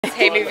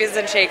Hey Movies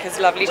and Shakers,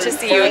 lovely to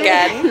see you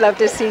again. Love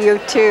to see you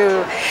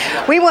too.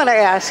 We want to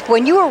ask,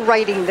 when you were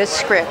writing this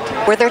script,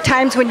 were there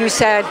times when you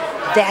said,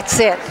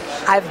 that's it,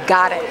 I've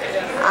got it,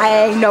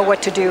 I know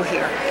what to do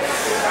here?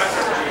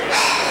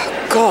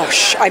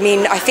 Gosh, I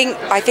mean, I think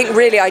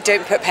really I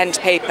don't put pen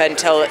to paper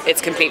until it's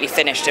completely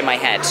finished in my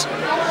head.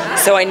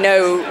 So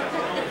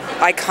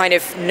I kind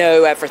of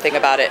know everything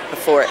about it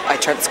before I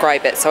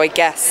transcribe it. So I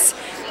guess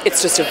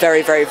it's just a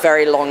very, very,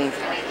 very long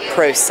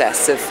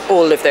process of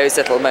all of those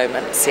little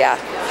moments, yeah.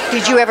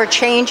 Did you ever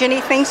change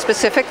anything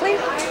specifically?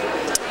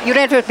 You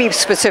don't have to be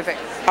specific.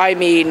 I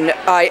mean,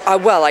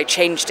 I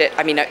changed it.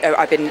 I mean,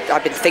 I've been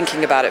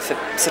thinking about it for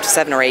sort of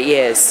 7 or 8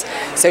 years.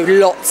 So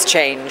lots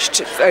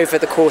changed over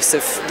the course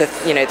of the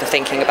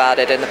thinking about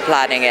it and the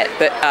planning it.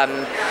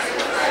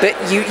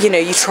 But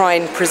you try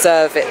and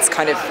preserve its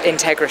kind of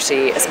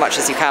integrity as much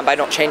as you can by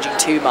not changing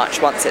too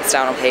much once it's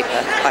down on paper,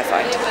 I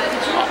find.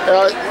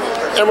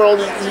 Emerald,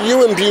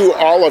 you imbue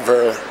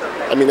Oliver,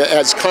 I mean,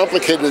 as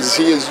complicated as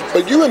he is,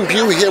 but you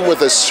imbue him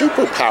with a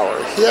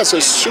superpower. He has a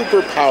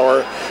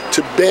superpower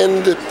to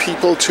bend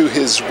people to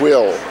his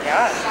will.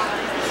 Yeah.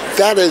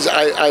 That is,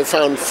 I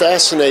found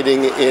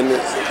fascinating in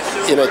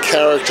a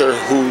character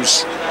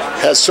who's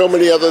has so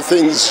many other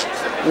things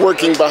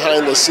working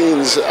behind the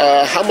scenes.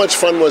 How much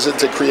fun was it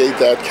to create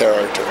that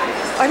character?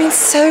 I mean,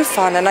 so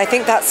fun, and I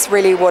think that's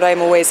really what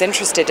I'm always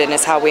interested in,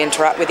 is how we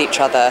interact with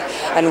each other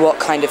and what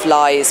kind of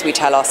lies we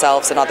tell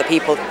ourselves and other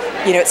people.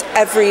 You know, it's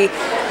every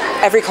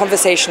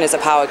conversation is a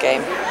power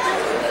game,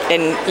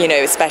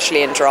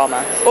 especially in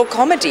drama or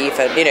comedy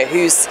even.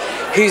 Who's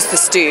the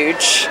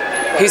stooge,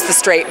 who's the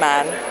straight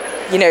man,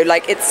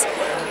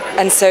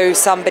 and so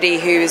somebody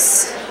who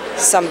is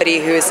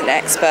an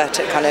expert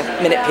at kind of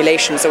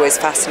manipulation is always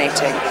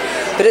fascinating.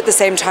 But at the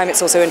same time,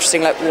 it's also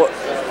interesting, like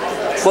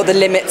what the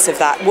limits of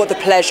that, what the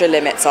pleasure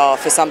limits are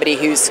for somebody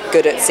who's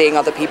good at seeing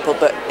other people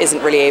but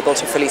isn't really able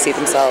to fully see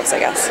themselves, I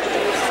guess.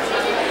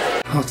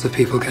 Lots of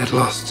people get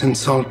lost in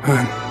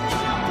Saltburn.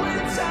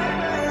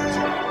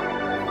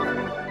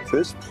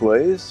 This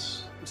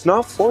place, it's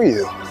not for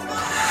you.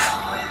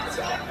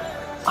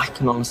 I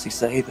can honestly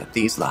say that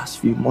these last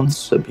few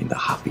months have been the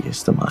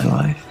happiest of my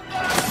life.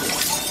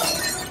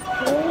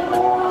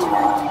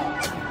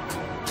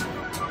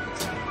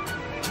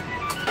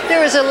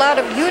 There is a lot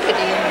of nudity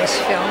in this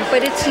film,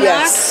 but it's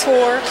not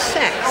for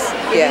sex.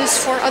 It is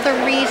for other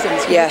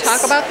reasons. Can you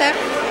talk about that?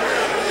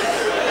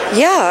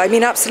 Yeah, I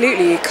mean,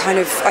 absolutely. Kind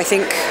of, I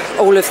think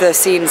all of the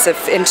scenes of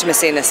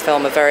intimacy in this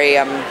film are very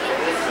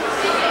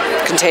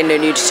contain no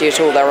nudity at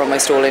all. They're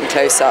almost all in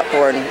close-up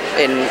or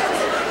in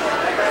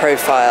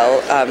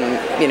profile,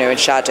 in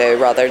shadow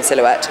rather, in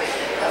silhouette.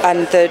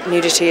 And the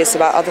nudity is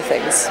about other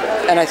things.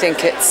 And I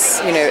think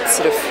it's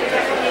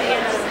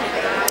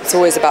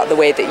always about the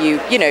way that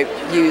you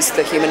use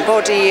the human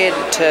body and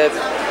to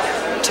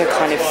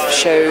kind of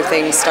show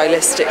things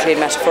stylistically and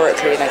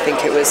metaphorically. And I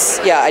think it was,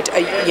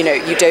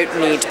 you don't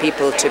need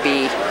people to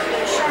be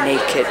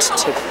naked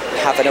to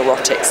have an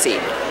erotic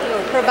scene.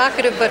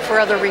 Provocative, but for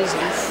other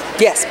reasons.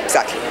 Yes,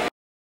 exactly.